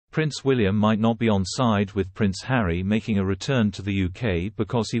Prince William might not be on side with Prince Harry making a return to the UK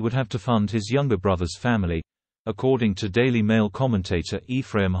because he would have to fund his younger brother's family, according to Daily Mail commentator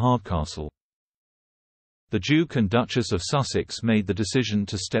Ephraim Hardcastle. The Duke and Duchess of Sussex made the decision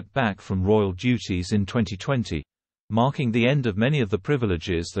to step back from royal duties in 2020, marking the end of many of the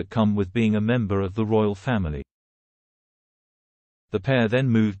privileges that come with being a member of the royal family. The pair then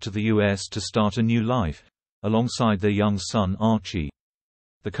moved to the US to start a new life, alongside their young son Archie.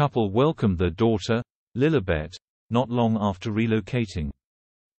 The couple welcomed their daughter, Lilibet, not long after relocating.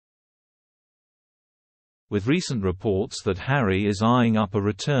 With recent reports that Harry is eyeing up a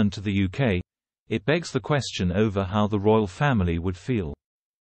return to the UK, it begs the question over how the royal family would feel.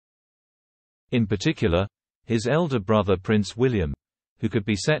 In particular, his elder brother Prince William, who could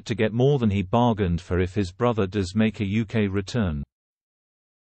be set to get more than he bargained for if his brother does make a UK return.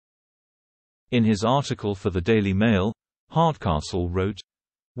 In his article for the Daily Mail, Hardcastle wrote,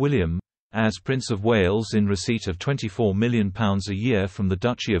 "William, as Prince of Wales in receipt of £24 million a year from the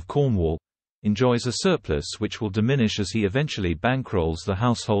Duchy of Cornwall, enjoys a surplus which will diminish as he eventually bankrolls the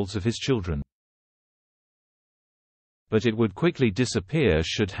households of his children. But it would quickly disappear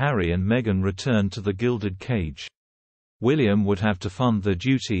should Harry and Meghan return to the gilded cage. William would have to fund their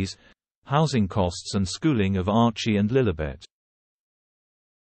duties, housing costs and schooling of Archie and Lilibet."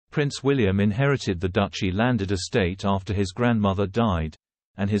 Prince William inherited the duchy landed estate after his grandmother died,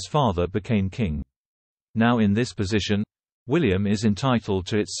 and his father became king. Now in this position, William is entitled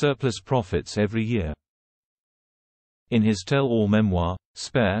to its surplus profits every year. In his tell-all memoir,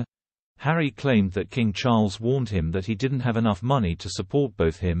 Spare, Harry claimed that King Charles warned him that he didn't have enough money to support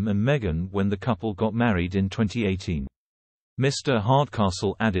both him and Meghan when the couple got married in 2018. Mr.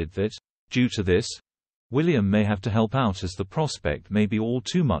 Hardcastle added that, due to this, William may have to help out as the prospect may be all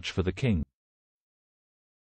too much for the king.